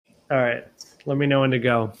All right, let me know when to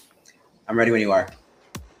go. I'm ready when you are.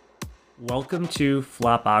 Welcome to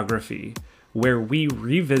Flopography, where we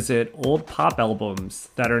revisit old pop albums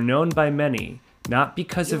that are known by many, not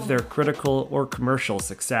because of their critical or commercial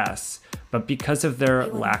success, but because of their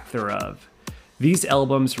lack thereof. These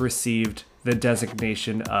albums received the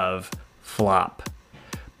designation of flop.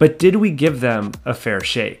 But did we give them a fair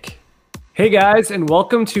shake? Hey guys, and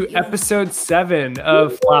welcome to episode 7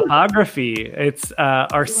 of Flopography. It's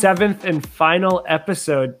our 7th and final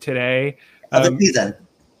episode today. Of the season.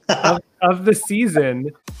 of the season.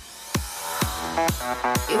 You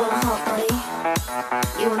want a hot body?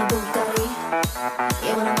 You want a Bugatti?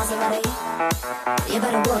 You want a Maserati? You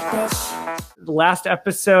better work, bitch. The last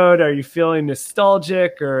episode, are you feeling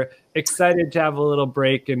nostalgic or excited to have a little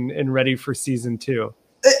break and ready for season 2?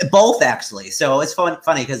 Both, actually. So it's funny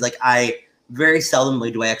because I very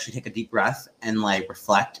seldomly do I actually take a deep breath and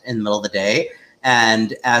reflect in the middle of the day.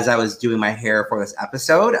 And as I was doing my hair for this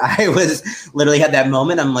episode, I was literally had that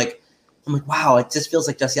moment. I'm like, wow, it just feels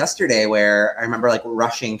like just yesterday where I remember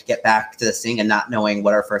rushing to get back to this thing and not knowing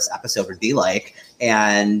what our first episode would be like.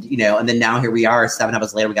 And, and then now here we are 7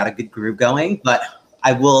 episodes later, we got a good groove going, but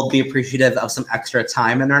I will be appreciative of some extra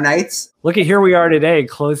time in our nights. Look at here we are today,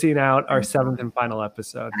 closing out our 7th and final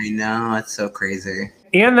episode. I know, it's so crazy.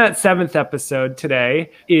 And that 7th episode today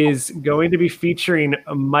is going to be featuring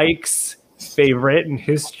Mike's favorite and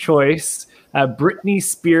his choice, Britney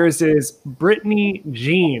Spears' Britney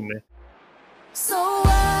Jean. So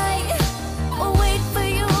I wait for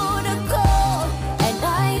you to go, and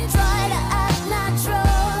I try to act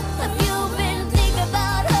natural. Have you been thinking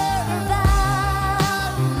about her,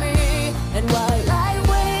 about me? And while I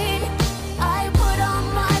wait, I put on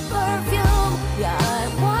my perfume. Yeah, I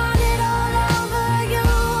want it all over you.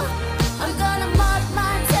 I'm gonna mark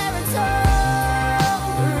my territory.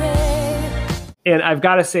 And I've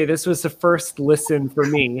got to say, this was the first listen for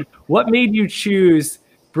me. What made you choose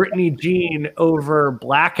Britney Jean over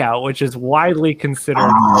Blackout, which is widely considered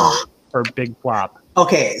her big flop?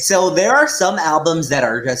 Okay, so there are some albums that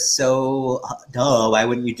are just so, duh, why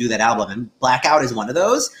wouldn't you do that album? And Blackout is one of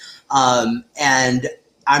those. And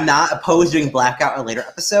I'm not opposed to doing Blackout in a later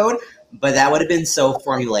episode, but that would have been so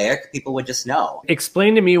formulaic, people would just know.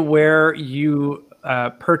 Explain to me where you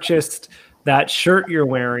purchased that shirt you're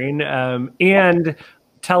wearing, and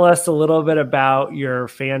tell us a little bit about your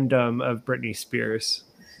fandom of Britney Spears.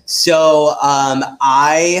 So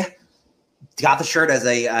I got the shirt as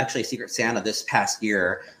actually a Secret Santa this past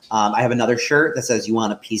year. I have another shirt that says "You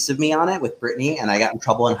Want a Piece of Me" on it with Britney, and I got in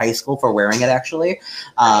trouble in high school for wearing it actually.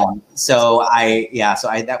 So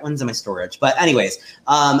that one's in my storage. But anyways,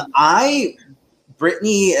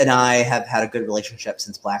 Britney and I have had a good relationship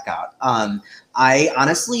since Blackout.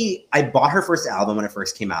 I bought her first album when it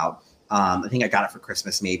first came out. I think I got it for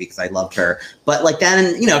Christmas maybe because I loved her. But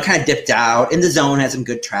then, kind of dipped out. In the Zone had some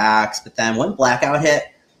good tracks. But then when Blackout hit,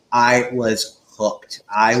 I was hooked.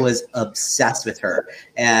 I was obsessed with her.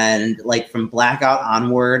 And from Blackout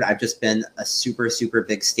onward, I've just been a super, super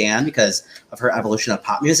big stan because of her evolution of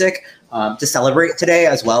pop music. To celebrate today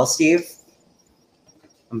as well, Steve,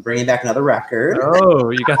 I'm bringing back another record. Oh,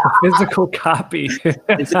 you got the physical copy.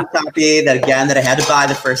 Physical copy that I had to buy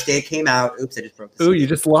the first day it came out. Oops, I just broke the CD. Ooh, you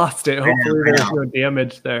just lost it. Hopefully there's no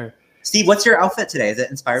damage there. Steve, what's your outfit today? Is it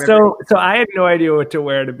inspired? So I had no idea what to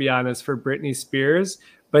wear, to be honest, for Britney Spears.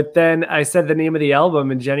 But then I said the name of the album,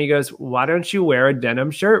 and Jenny goes, "Why don't you wear a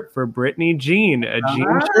denim shirt for Britney Jean, a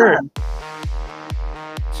jean shirt?"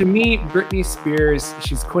 To me, Britney Spears,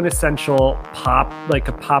 she's quintessential pop, like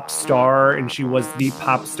a pop star, and she was the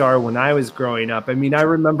pop star when I was growing up. I mean, I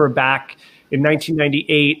remember back in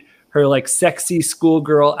 1998, her sexy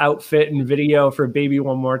schoolgirl outfit and video for Baby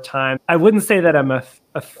One More Time. I wouldn't say that I'm a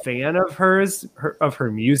fan of of her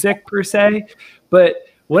music per se, but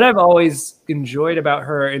what I've always enjoyed about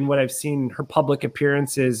her and what I've seen her public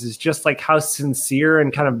appearances is just how sincere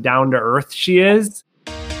and kind of down to earth she is.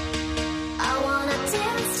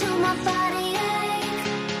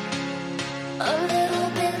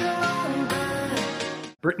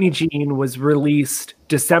 Britney Jean was released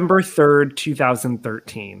December 3rd,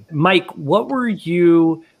 2013. Mike, what were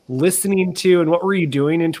you listening to and what were you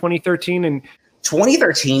doing in 2013? And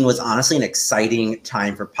 2013 was honestly an exciting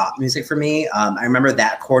time for pop music for me. I remember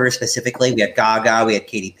that quarter specifically. We had Gaga, we had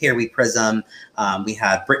Katy Perry, Prism, we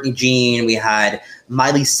had Britney Jean, we had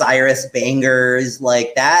Miley Cyrus bangers.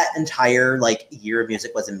 Like that entire year of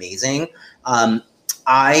music was amazing.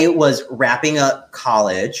 I was wrapping up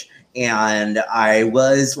college and I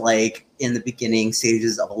was in the beginning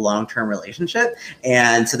stages of a long-term relationship.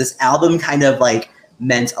 And so this album kind of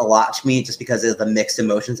meant a lot to me just because of the mixed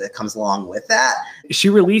emotions that comes along with that. She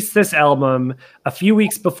released this album a few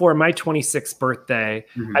weeks before my 26th birthday,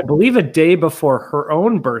 I believe a day before her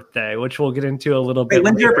own birthday, which we'll get into a little bit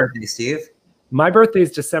When's later. your birthday, Steve? My birthday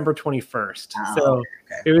is December 21st. Oh, so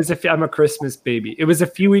okay. it was I'm a Christmas baby. It was a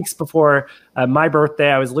few weeks before my birthday.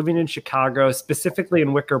 I was living in Chicago, specifically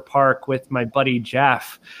in Wicker Park with my buddy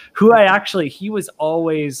Jeff, who he was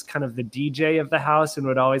always kind of the DJ of the house and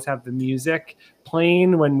would always have the music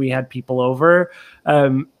playing when we had people over.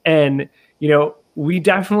 And, you know, we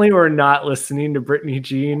definitely were not listening to Britney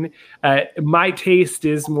Jean. My taste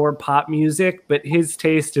is more pop music, but his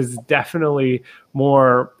taste is definitely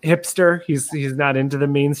more hipster. He's not into the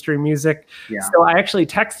mainstream music. Yeah. So I actually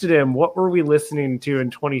texted him, what were we listening to in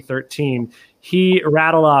 2013? He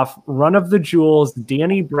rattled off Run of the Jewels,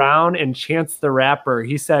 Danny Brown, and Chance the Rapper.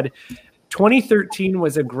 He said 2013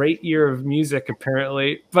 was a great year of music,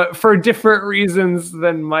 apparently, but for different reasons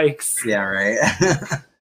than Mike's. Yeah, right.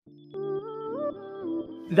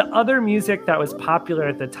 The other music that was popular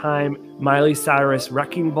at the time, Miley Cyrus'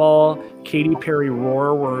 Wrecking Ball, Katy Perry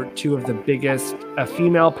Roar were two of the biggest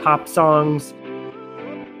female pop songs.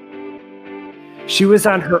 She was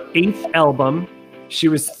on her 8th album. She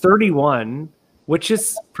was 31, which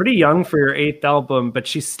is pretty young for your 8th album, but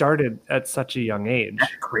she started at such a young age.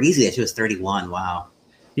 That's crazy that she was 31. Wow.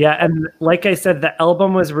 Yeah, and like I said, the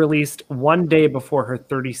album was released one day before her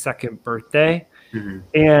 32nd birthday.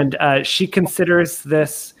 And she considers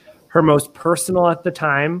this her most personal at the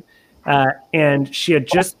time. And she had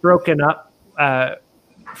just broken up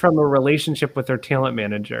from a relationship with her talent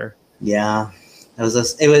manager. Yeah. It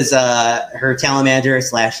was her talent manager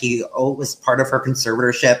 / he was part of her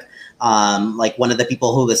conservatorship. Like one of the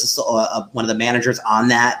people who was one of the managers on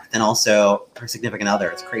that, then also her significant other.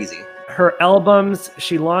 It's crazy. Her albums,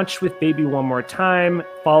 she launched with Baby One More Time,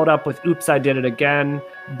 followed up with Oops, I Did It Again,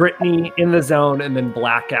 Britney, In the Zone, and then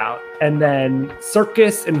Blackout. And then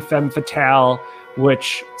Circus and Femme Fatale,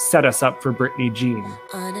 which set us up for Britney Jean.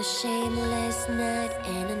 On a shameless night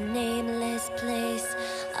in a nameless place,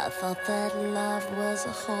 I thought that love was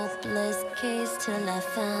a hopeless case till I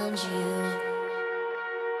found you.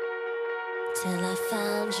 Till I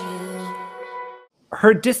found you.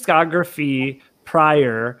 Her discography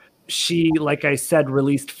prior, she, like I said,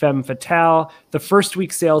 released Femme Fatale. The first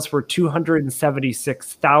week sales were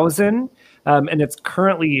 276,000, and it's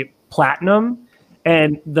currently platinum.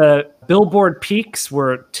 And the Billboard peaks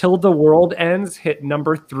were Till the World Ends hit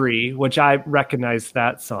number 3, which I recognize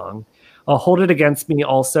that song. Hold It Against Me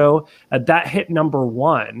also, that hit number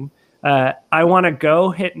 1. I Wanna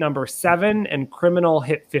Go hit number 7, and Criminal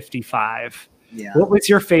hit 55. Yeah. What was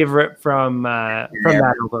your favorite from that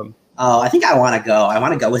album? Oh, I think I Wanna Go. I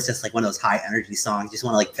Wanna Go was just like one of those high energy songs. You just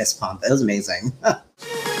want to like fist pump. It was amazing.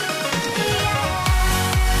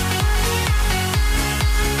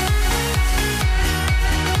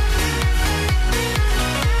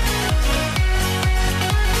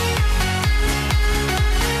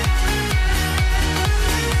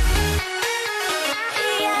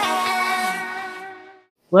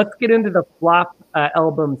 Let's get into the flop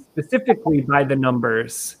album specifically by the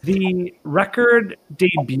numbers. The record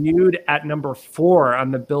debuted at number 4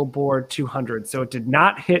 on the Billboard 200, so it did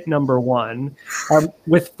not hit number 1,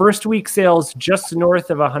 with first week sales just north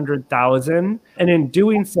of 100,000. And in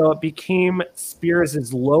doing so, it became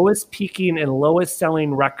Spears' lowest peaking and lowest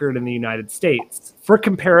selling record in the United States. For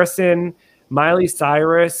comparison, Miley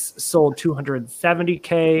Cyrus sold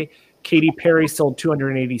 270K, Katy Perry sold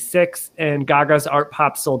 286, and Gaga's Art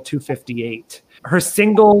Pop sold 258. Her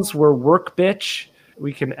singles were Work Bitch.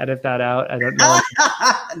 We can edit that out. I don't know.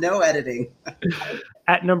 No editing.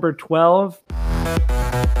 At number 12.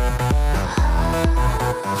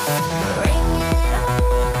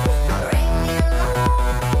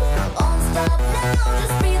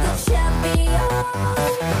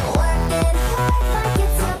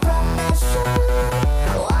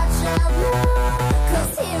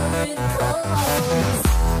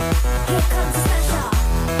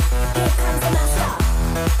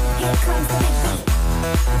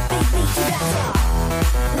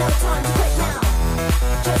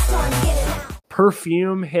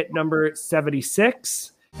 Perfume hit number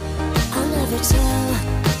 76. I'll never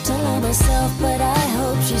tell myself, but I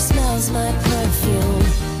hope she smells my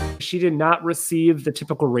perfume. She did not receive the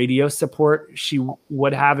typical radio support she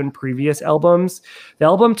would have in previous albums. The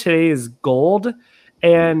album today is gold,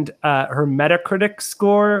 and her Metacritic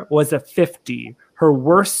score was a 50. Her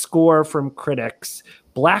worst score from critics.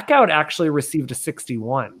 Blackout actually received a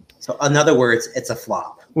 61. So in other words, it's a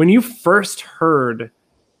flop. When you first heard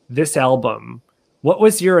this album, what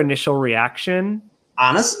was your initial reaction?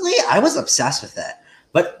 Honestly, I was obsessed with it.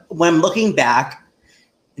 But when I'm looking back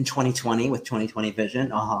in 2020 with 2020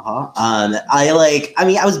 vision, I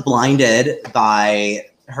was blinded by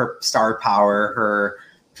her star power,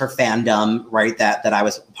 her fandom, right? That I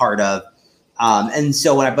was part of. And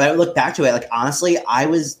so when I look back to it, like, honestly,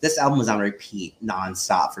 this album was on repeat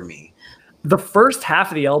nonstop for me. The first half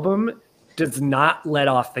of the album does not let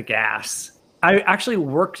off the gas. I actually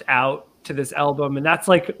worked out to this album, and that's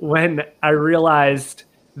like when I realized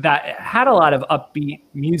that it had a lot of upbeat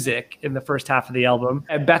music in the first half of the album.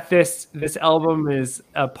 I bet this album is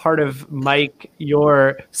a part of, Mike,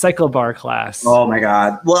 your cycle bar class. Oh my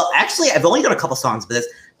God. Well, actually, I've only done a couple songs for this,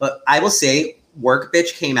 but I will say Work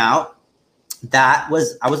Bitch came out. I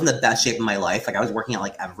was in the best shape of my life. Like, I was working out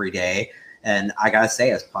like every day, and I gotta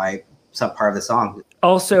say, it's probably some part of the song.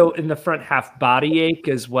 Also in the front half, Body Ache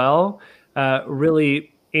as well,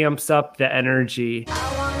 really amps up the energy.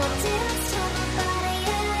 I wanna dance to my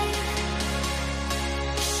body,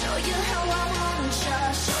 show you how I want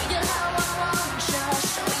ya, show you how I want ya,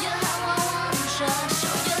 show you how I want ya,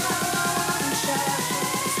 show you how I want ya,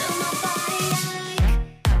 feel my body.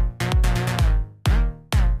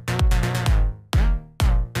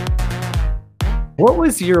 What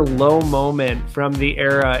was your low moment from the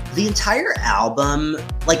era? The entire album,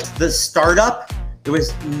 like the startup, there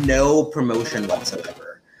was no promotion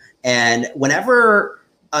whatsoever. And whenever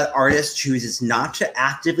an artist chooses not to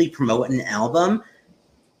actively promote an album,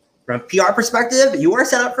 from a PR perspective, you are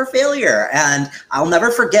set up for failure. And I'll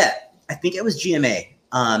never forget, I think it was GMA.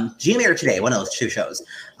 GMA or Today, one of those two shows.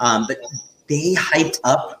 But they hyped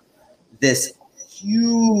up this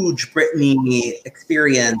huge Britney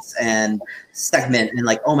experience and segment, and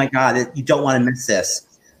like, oh my God, you don't want to miss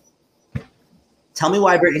this. Tell me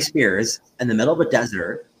why Britney Spears, in the middle of a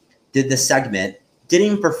desert, did this segment, didn't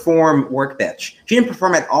even perform Work Bitch. She didn't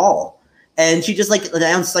perform at all. And she just like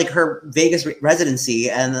announced like her Vegas residency,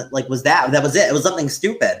 and like that was it. It was something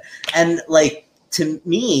stupid. And like, to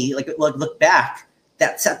me, like look back,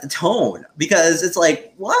 that set the tone, because it's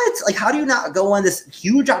like, what? Like, how do you not go on this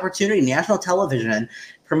huge opportunity, national television,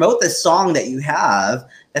 promote this song that you have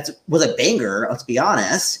was a banger, let's be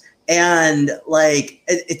honest. And like,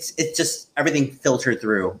 it's just everything filtered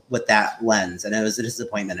through with that lens, and it was a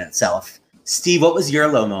disappointment in itself. Steve, what was your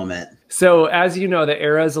low moment? So, as you know, the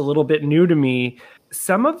era is a little bit new to me.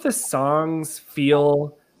 Some of the songs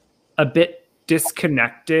feel a bit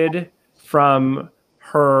disconnected from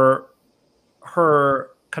her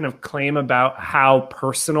kind of claim about how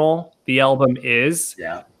personal the album is.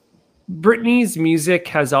 Yeah. Britney's music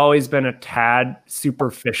has always been a tad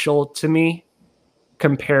superficial to me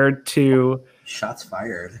compared to shots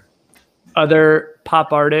fired. Other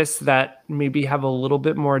pop artists that maybe have a little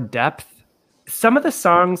bit more depth. Some of the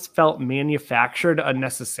songs felt manufactured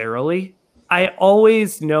unnecessarily. I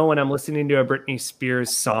always know when I'm listening to a Britney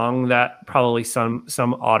Spears song that probably some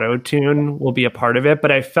auto-tune will be a part of it,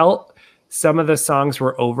 but I felt some of the songs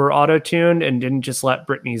were over auto-tuned and didn't just let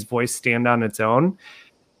Britney's voice stand on its own.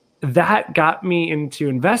 That got me into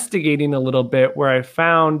investigating a little bit, where I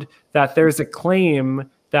found that there's a claim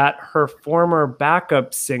that her former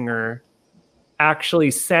backup singer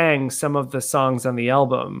actually sang some of the songs on the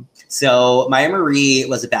album. So Maya Marie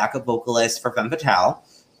was a backup vocalist for Femme Fatale,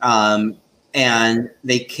 and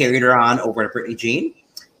they carried her on over to Britney Jean.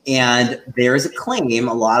 And there is a claim,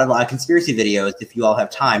 a lot of conspiracy videos, if you all have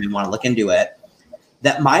time and want to look into it,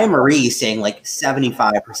 that Maya Marie sang like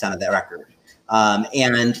 75% of that record.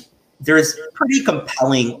 And there's pretty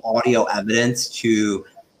compelling audio evidence to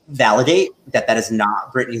validate that is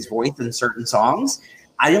not Britney's voice in certain songs.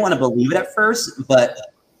 I didn't want to believe it at first, but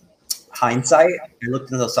hindsight, I looked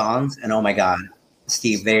into those songs and oh my God,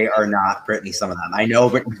 Steve, they are not Britney, some of them. I know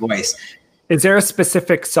Britney's voice. Is there a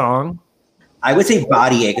specific song? I would say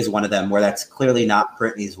Body Ache is one of them where that's clearly not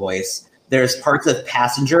Britney's voice. There's parts of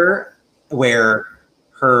Passenger where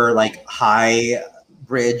her like high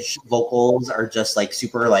bridge vocals are just like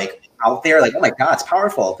super like out there. Like, oh my God, it's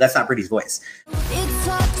powerful. That's not Britney's voice. It's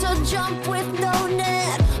hard to jump with no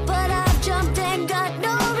net, but I've jumped and got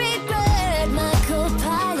no regret. My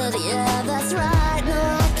co-pilot, yeah, that's right. No,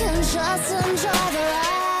 I can just enjoy the ride.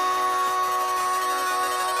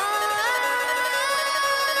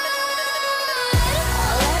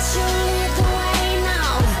 I'll let you lead the way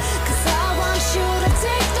now, 'cause I want you to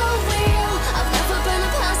take the wheel. I've never been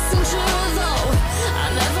a passenger though. I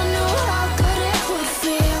never knew how good it would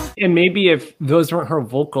feel. And maybe if those weren't her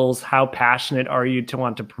vocals, how passionate are you to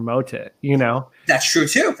want to promote it? You know? That's true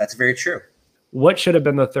too. That's very true. What should have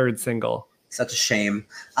been the third single? Such a shame.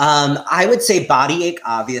 I would say Body Ache,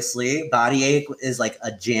 obviously. Body Ache is like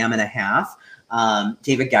a jam and a half.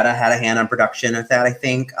 David Guetta had a hand on production of that, I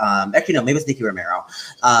think. Actually, no, maybe it was Nicky Romero.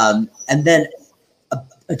 And then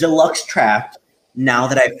a deluxe track, Now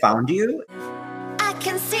That I've Found You. I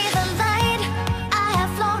can see the light. I have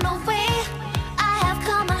flown away. I have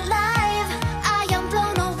come alive. I am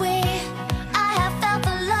blown away. I have felt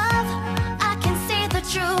the love. I can see the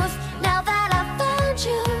truth. Now that I've found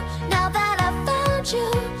you. Now that I've found you.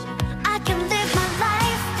 I can live my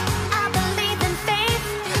life. I believe in faith.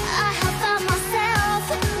 I have found myself.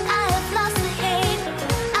 I have lost the hate.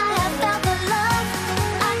 I have felt the love.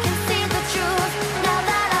 I can see the truth. Now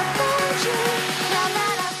that I've found you. Now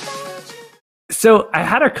that I've found you. So I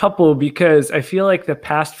had a couple because I feel like the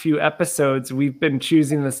past few episodes we've been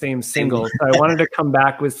choosing the same single. So I wanted to come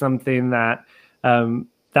back with something that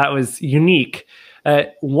that was unique.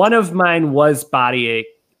 One of mine was Body Ache.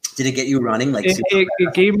 Did it get you running? Like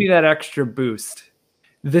It gave me that extra boost.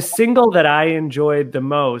 The single that I enjoyed the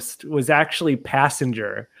most was actually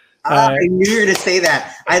Passenger. I knew you were going to say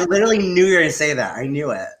that. I literally knew you were going to say that. I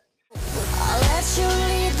knew it. I'll let you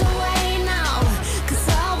lead the way now, 'cause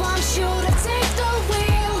I want you to take the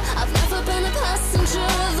wheel. I've never been a passenger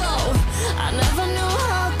though. I never knew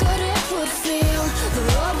how good it would feel. The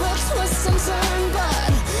road will twist and turn,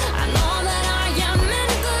 but I know that I am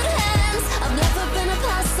in good hands. I've never been a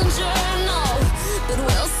passenger, no, but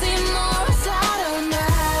we'll see more without a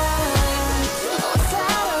man.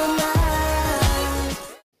 Without a man.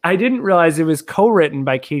 I didn't realize it was co-written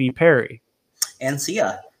by Katy Perry. And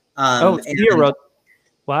Sia. Sia wrote.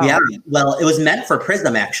 Wow. Yeah, well, it was meant for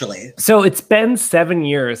Prism, actually. So it's been 7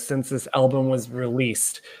 years since this album was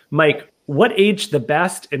released. Mike, what aged the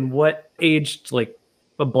best and what aged like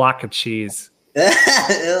a block of cheese?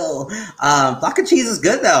 Ew. Block of cheese is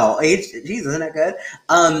good though. Aged cheese, isn't it good?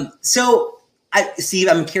 So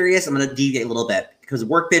I'm curious. I'm gonna deviate a little bit because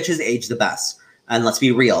Work Bitches aged the best. And let's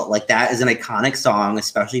be real, like that is an iconic song,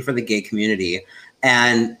 especially for the gay community.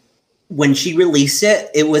 And when she released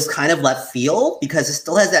it, it was kind of left field because it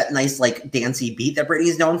still has that nice like dancey beat that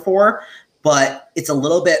Britney's known for, but it's a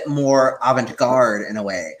little bit more avant-garde in a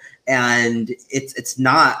way. And it's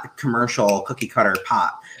not commercial cookie cutter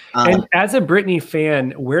pop. And as a Britney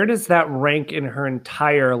fan, where does that rank in her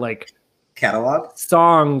entire like catalog?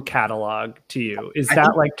 Song catalog to you? Is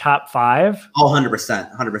that like top 5? Oh,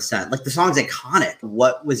 100%, 100%. Like the song's iconic.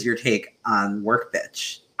 What was your take on Work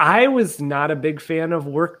Bitch? I was not a big fan of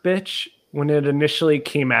Work Bitch when it initially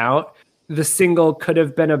came out. The single could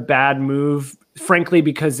have been a bad move, frankly,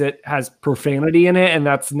 because it has profanity in it, and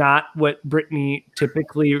that's not what Britney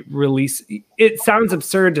typically releases. It sounds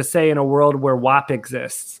absurd to say in a world where WAP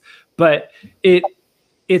exists, but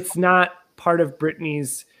it's not part of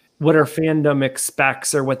Britney's what her fandom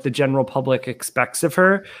expects or what the general public expects of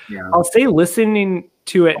her. Yeah. I'll say listening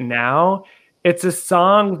to it now, it's a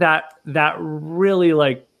song that really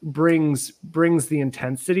like brings the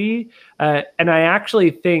intensity. And I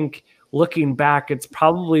actually think looking back, it's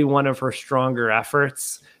probably one of her stronger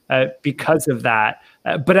efforts because of that.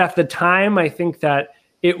 But at the time, I think that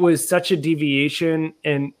it was such a deviation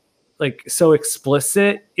and like so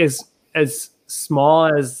explicit is as small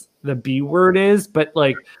as the B word is. But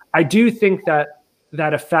like, I do think that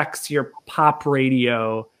affects your pop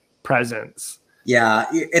radio presence. Yeah,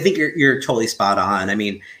 I think you're totally spot on. I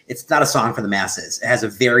mean, it's not a song for the masses. It has a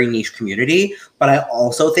very niche community, but I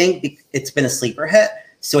also think it's been a sleeper hit.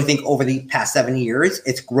 So I think over the past 7 years,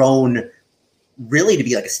 it's grown really to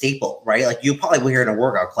be like a staple, right? Like you probably will hear it in a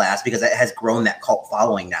workout class because it has grown that cult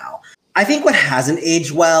following now. I think what hasn't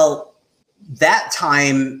aged well, that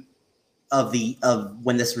time of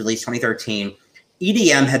when this released, 2013,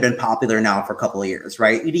 EDM had been popular now for a couple of years,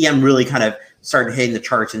 right? EDM really kind of started hitting the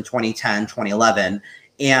charts in 2010, 2011.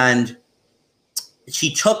 And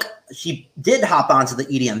she did hop onto the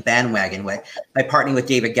EDM bandwagon by partnering with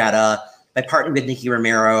David Guetta, by partnering with Nicky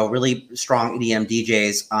Romero, really strong EDM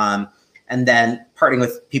DJs, and then partnering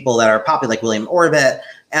with people that are popular like William Orbit.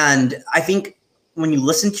 And I think when you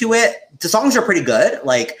listen to it, the songs are pretty good,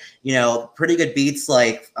 like, you know, pretty good beats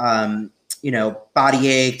like, you know, Body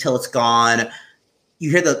Ache, Till It's Gone. You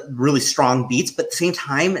hear the really strong beats, but at the same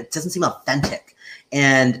time, it doesn't seem authentic.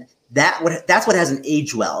 And that's what hasn't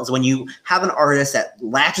aged well, is when you have an artist that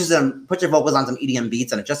latches them, puts your vocals on some EDM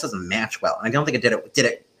beats, and it just doesn't match well. And I don't think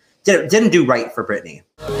it didn't do right for Britney.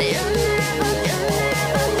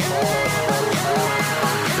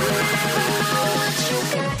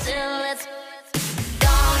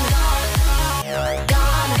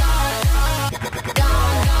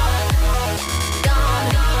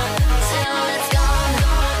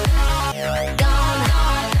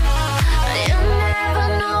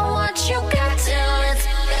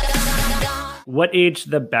 what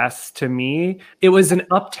aged the best to me, it was an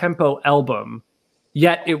up-tempo album,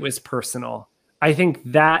 yet it was personal. I think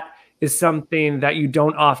that is something that you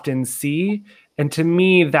don't often see. And to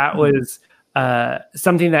me, that was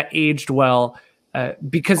something that aged well.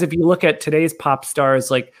 Because if you look at today's pop stars,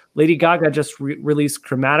 like Lady Gaga just released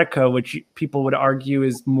Chromatica, which people would argue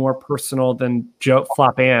is more personal than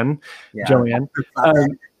Joanne.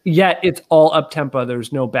 Yet it's all up-tempo.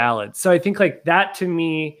 There's no ballads. So I think like that to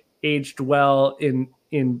me aged well in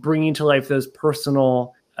bringing to life those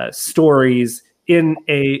personal stories in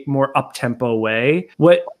a more up-tempo way.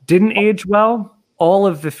 What didn't age well? All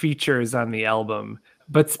of the features on the album,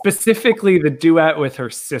 but specifically the duet with her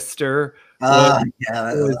sister was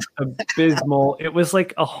abysmal. It was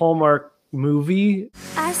like a Hallmark movie.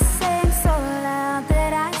 I sang so loud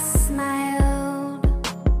that I smiled.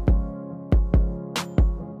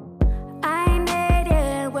 I made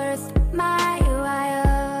it worth my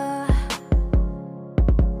while.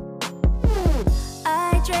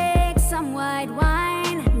 I drank some white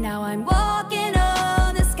wine. Now I'm walking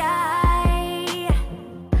on the sky.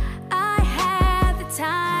 I had the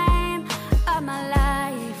time of my life.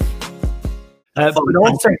 But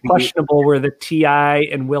also questionable were the T.I.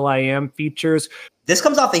 and will.i.am features. This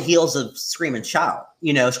comes off the heels of Scream and Shout.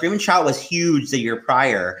 You know, Scream and Shout was huge the year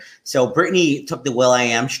prior. So Britney took the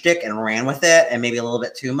will.i.am shtick and ran with it, and maybe a little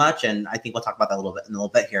bit too much. And I think we'll talk about that a little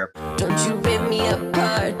bit here. Don't you rip me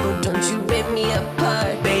apart, don't you rip me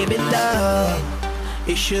apart. Baby love,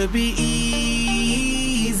 it should be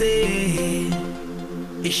easy.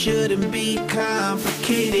 It shouldn't be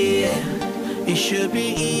complicated. It should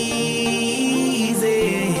be easy.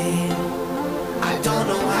 I don't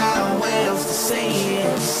know how else to say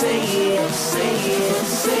it.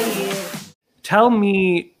 Tell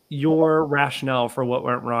me your rationale for what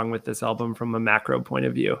went wrong with this album from a macro point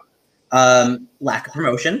of view. Lack of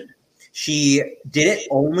promotion. She did it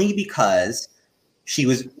only because she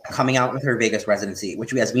was coming out with her Vegas residency,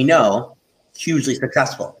 which, as we know, hugely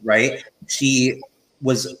successful, right? She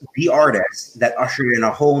was the artist that ushered in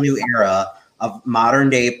a whole new era of modern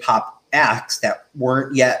day pop acts that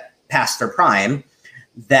weren't yet past their prime,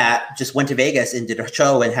 that just went to Vegas and did a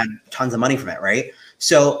show and had tons of money from it, right?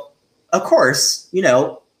 So, of course, you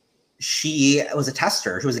know, she was a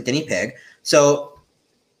tester. She was a guinea pig. So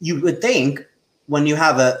you would think when you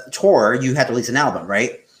have a tour, you had to release an album,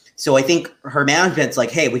 right? So I think her management's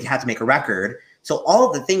like, hey, we had to make a record. So all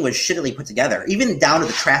of the thing was shittily put together, even down to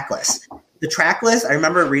the track list. The track list, I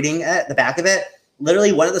remember reading at the back of it,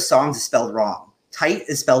 literally one of the songs is spelled wrong. Tight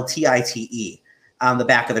is spelled T-I-T-E on the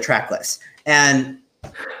back of the track list. And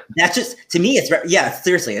that's just, to me, it's,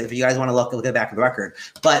 seriously, if you guys want to look at the back of the record.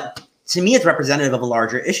 But to me, it's representative of a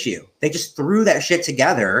larger issue. They just threw that shit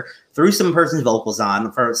together, threw some person's vocals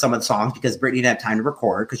on for some of the songs because Britney didn't have time to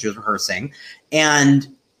record because she was rehearsing. And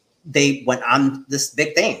they went on this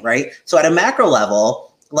big thing, right? So at a macro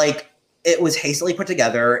level, like, it was hastily put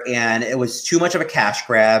together and it was too much of a cash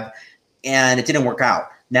grab and it didn't work out.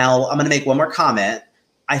 Now, I'm going to make one more comment.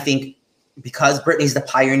 I think because Britney's the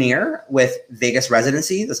pioneer with Vegas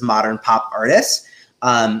residency, this modern pop artist,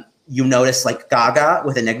 you notice like Gaga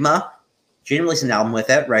with Enigma, she didn't release an album with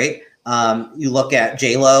it, right? You look at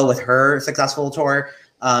J-Lo with her successful tour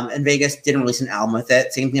in Vegas, didn't release an album with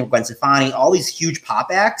it. Same thing with Gwen Stefani, all these huge pop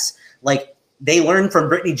acts, like they learned from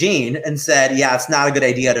Britney Jean and said, yeah, it's not a good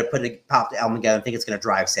idea to put a pop album together and think it's going to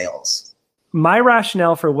drive sales. My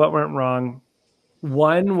rationale for what went wrong,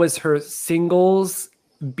 one was her singles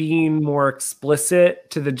being more explicit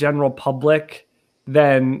to the general public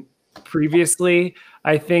than previously.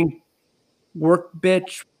 I think Work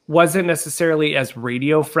Bitch wasn't necessarily as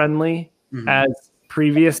radio friendly as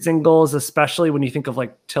previous singles, especially when you think of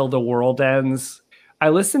like Till the World Ends. I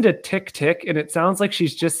listened to Tick Tick and it sounds like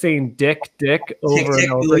she's just saying dick, dick over Tick, tick,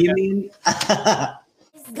 and over again. You mean?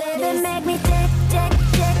 Baby, make me tick, tick,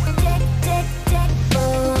 tick, tick, tick, tick,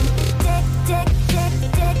 boom. Tick, tick, tick,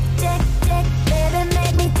 tick, tick, tick. Baby,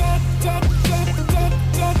 make me tick, tick, tick, tick,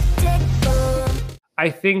 tick, tick, boom. I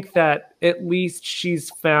think that at least she's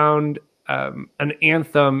found an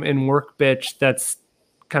anthem in Work Bitch that's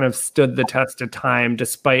kind of stood the test of time,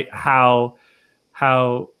 despite how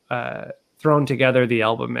thrown together the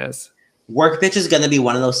album is. Work Bitch is going to be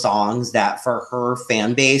one of those songs that for her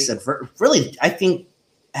fan base, and really, I think,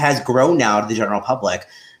 has grown now to the general public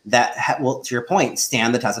that will, to your point,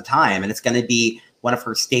 stand the test of time. And it's going to be one of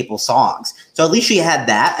her staple songs. So at least she had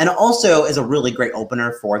that. And also is a really great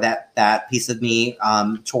opener for that Piece of Me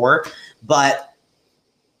tour. But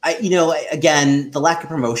again, the lack of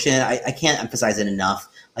promotion, I can't emphasize it enough.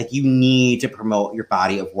 Like, you need to promote your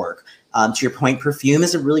body of work. To your point, Perfume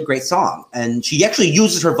is a really great song, and she actually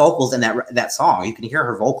uses her vocals in that song. You can hear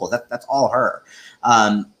her vocals. That's all her.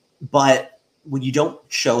 But when you don't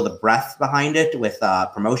show the breadth behind it with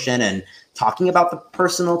promotion and talking about the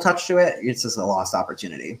personal touch to it, it's just a lost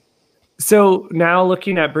opportunity. So now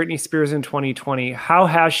looking at Britney Spears in 2020, how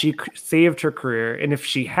has she saved her career? And if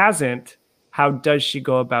she hasn't, how does she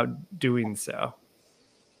go about doing so?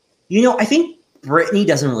 You know, I think Britney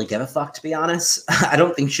doesn't really give a fuck, to be honest. I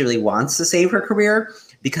don't think she really wants to save her career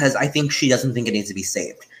because I think she doesn't think it needs to be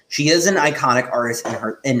saved. She is an iconic artist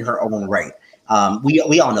in her own right.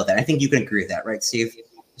 We all know that. I think you can agree with that, right, Steve?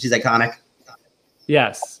 She's iconic.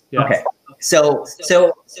 Yes. Okay. So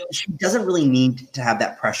she doesn't really need to have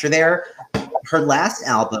that pressure there. Her last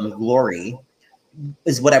album, Glory,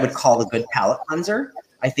 is what I would call a good palate cleanser.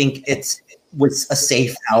 I think it was a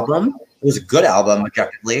safe album. It was a good album,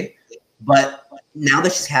 objectively. But now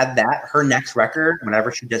that she's had that, her next record,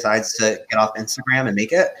 whenever she decides to get off Instagram and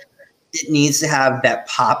make it, it needs to have that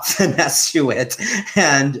pop finesse to it.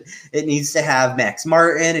 And it needs to have Max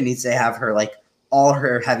Martin. It needs to have her, like, all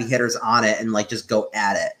her heavy hitters on it and, like, just go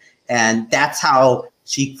at it. And that's how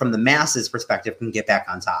she, from the masses perspective, can get back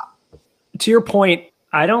on top. To your point,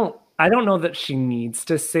 I don't know that she needs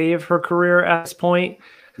to save her career at this point.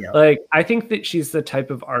 Yeah. Like, I think that she's the type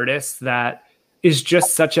of artist that is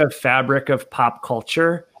just such a fabric of pop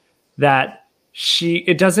culture that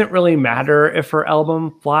it doesn't really matter if her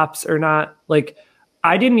album flops or not. Like,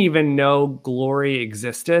 I didn't even know Glory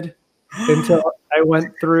existed until I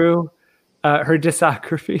went through her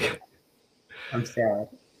discography. I'm sad.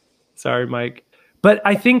 Sorry, Mike. But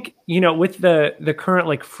I think, with the current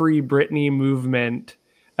like Free Britney movement,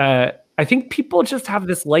 I think people just have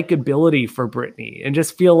this likability for Britney and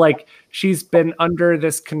just feel like she's been under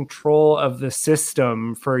this control of the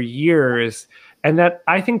system for years. And that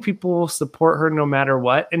I think people will support her no matter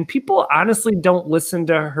what. And people honestly don't listen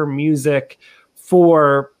to her music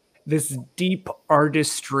for this deep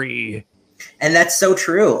artistry. And that's so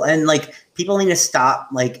true. And like, people need to stop,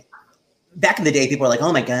 like, back in the day, people were like,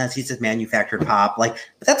 oh my gosh, he's just manufactured pop. Like,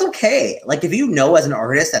 but that's okay. Like, if you know as an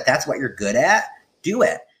artist that that's what you're good at, do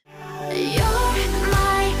it. You're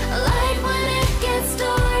my light when it gets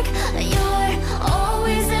dark. You're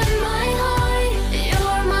always in my heart.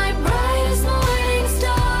 You're my brightest morning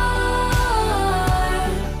star.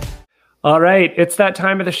 All right, it's that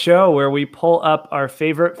time of the show where we pull up our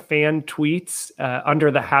favorite fan tweets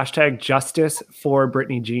under the hashtag Justice for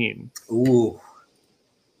Britney Jean. Ooh.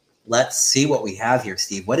 Let's see what we have here,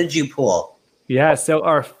 Steve. What did you pull? Yeah, so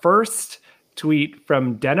our first tweet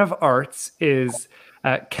from Den of Arts is,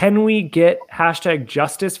 can we get hashtag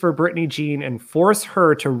Justice for Britney Jean and force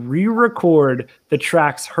her to re-record the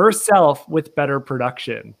tracks herself with better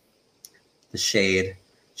production? The shade.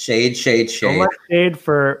 Shade. So much shade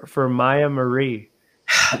for Maya Marie.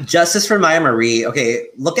 Justice for Maya Marie. Okay,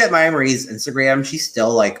 look at Maya Marie's Instagram. She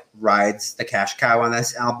still like rides the cash cow on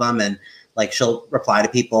this album, and like she'll reply to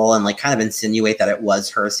people and like kind of insinuate that it was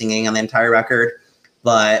her singing on the entire record.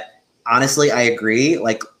 But honestly, I agree.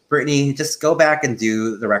 Like, Britney, just go back and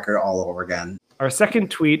do the record all over again. Our second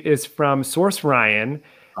tweet is from Source Ryan,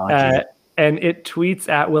 and it tweets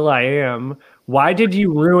at will.i.am. Why did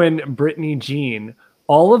you ruin Britney Jean?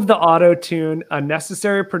 All of the auto-tune,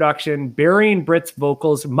 unnecessary production, burying Brit's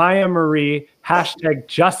vocals, Maya Marie, hashtag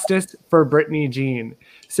Justice for Britney Jean.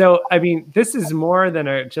 So, I mean, this is more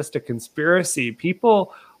than just a conspiracy.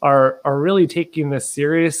 People are really taking this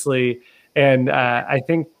seriously, and I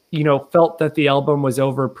think, felt that the album was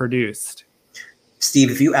overproduced.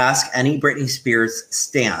 Steve, if you ask any Britney Spears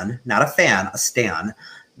stan, not a fan, a stan,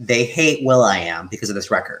 they hate will.i.am because of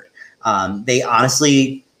this record. They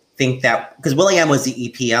honestly think that, because will.i.am was the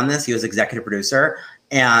EP on this, he was executive producer,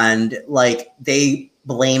 and like they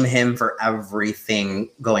blame him for everything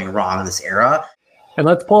going wrong in this era. And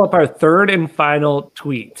let's pull up our third and final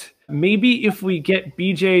tweet. Maybe if we get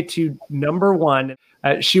BJ to #1,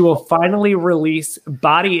 she will finally release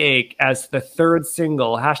Body Ache as the third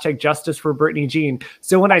single, hashtag Justice for Britney Jean.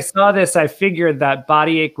 So when I saw this, I figured that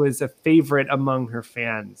Body Ache was a favorite among her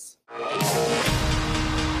fans. I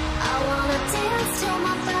wanna dance till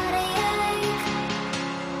my body ache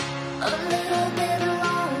a little bit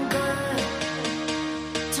longer.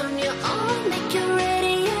 Turn you on, make you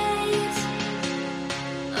radiate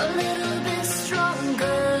a little bit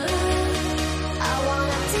stronger. I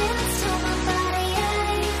wanna dance till my body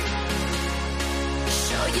ache.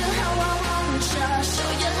 Show you how I want ya. Show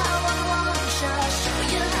you how I want ya. Show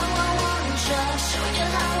you how I want ya. Show you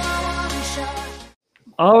how I want ya.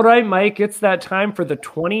 All right, Mike, it's that time for the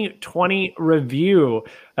 2020 review.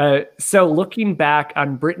 So looking back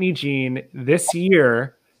on Britney Jean this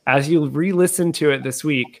year, as you re-listen to it this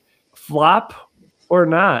week, flop or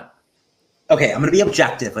not? Okay, I'm going to be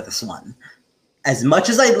objective with this one. As much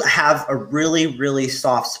as I have a really, really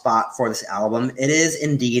soft spot for this album, it is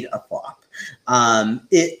indeed a flop.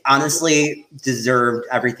 It honestly deserved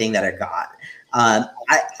everything that it got.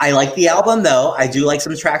 I like the album, though. I do like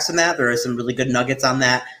some tracks on that. There are some really good nuggets on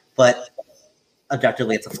that, but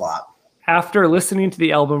objectively, it's a flop. After listening to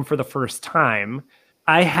the album for the first time,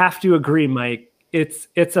 I have to agree, Mike. It's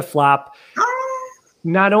a flop,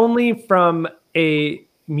 not only from a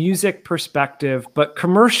music perspective, but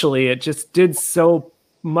commercially, it just did so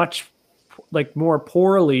much like more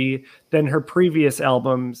poorly than her previous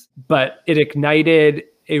albums. But it ignited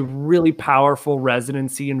a really powerful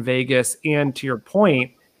residency in Vegas, and to your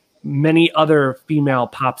point, many other female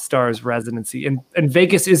pop stars' residency. And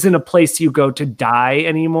Vegas isn't a place you go to die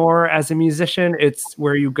anymore as a musician. It's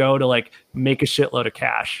where you go to like make a shitload of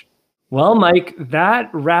cash. Well, Mike,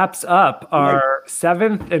 that wraps up our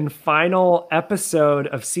 7th and final episode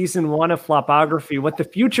of season 1 of Flopography. What the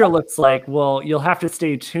future looks like, well, you'll have to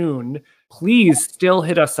stay tuned. Please still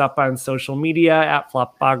hit us up on social media at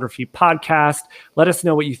Flopography Podcast. Let us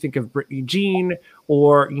know what you think of Britney Jean,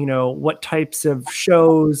 or, you know, what types of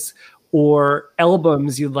shows or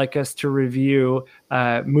albums you'd like us to review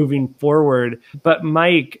moving forward. But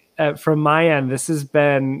Mike, from my end, this has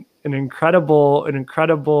been an incredible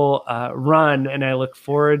run, and I look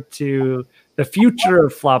forward to the future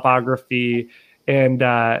of Flopography. And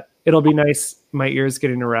it'll be nice, my ears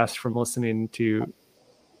getting a rest from listening to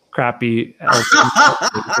crappy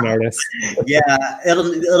artists. Yeah,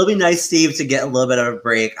 it'll be nice, Steve, to get a little bit of a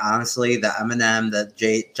break. Honestly, the Eminem, the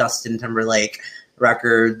Justin Timberlake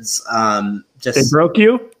records, just they broke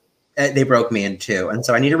you. They broke me in two, and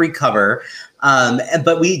so I need to recover.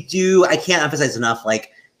 But I can't emphasize enough,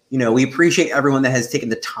 like, you know, we appreciate everyone that has taken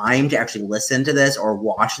the time to actually listen to this or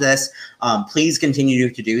watch this. Please continue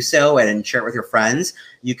to do so and share it with your friends.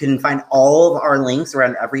 You can find all of our links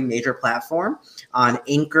around every major platform on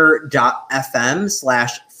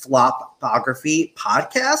anchor.fm/flopography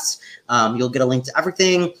podcasts. You'll get a link to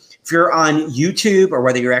everything. If you're on YouTube, or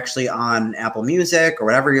whether you're actually on Apple Music or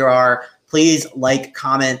whatever you are, please like,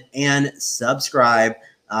 comment, and subscribe.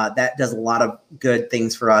 That does a lot of good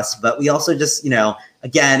things for us. But we also just, you know,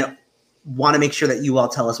 again, want to make sure that you all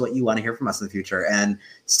tell us what you want to hear from us in the future. And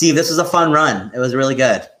Steve, this was a fun run. It was really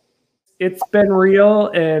good. It's been real,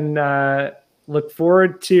 and look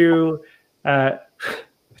forward to have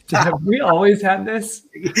we always had this?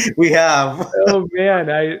 We have. Oh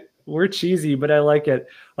man, we're cheesy, but I like it.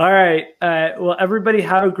 All right. Well, everybody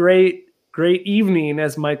have a great evening,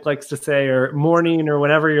 as Mike likes to say, or morning, or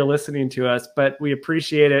whenever you're listening to us, but we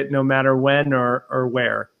appreciate it no matter when or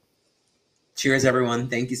where. Cheers, everyone.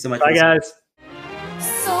 Thank you so much. Bye, guys.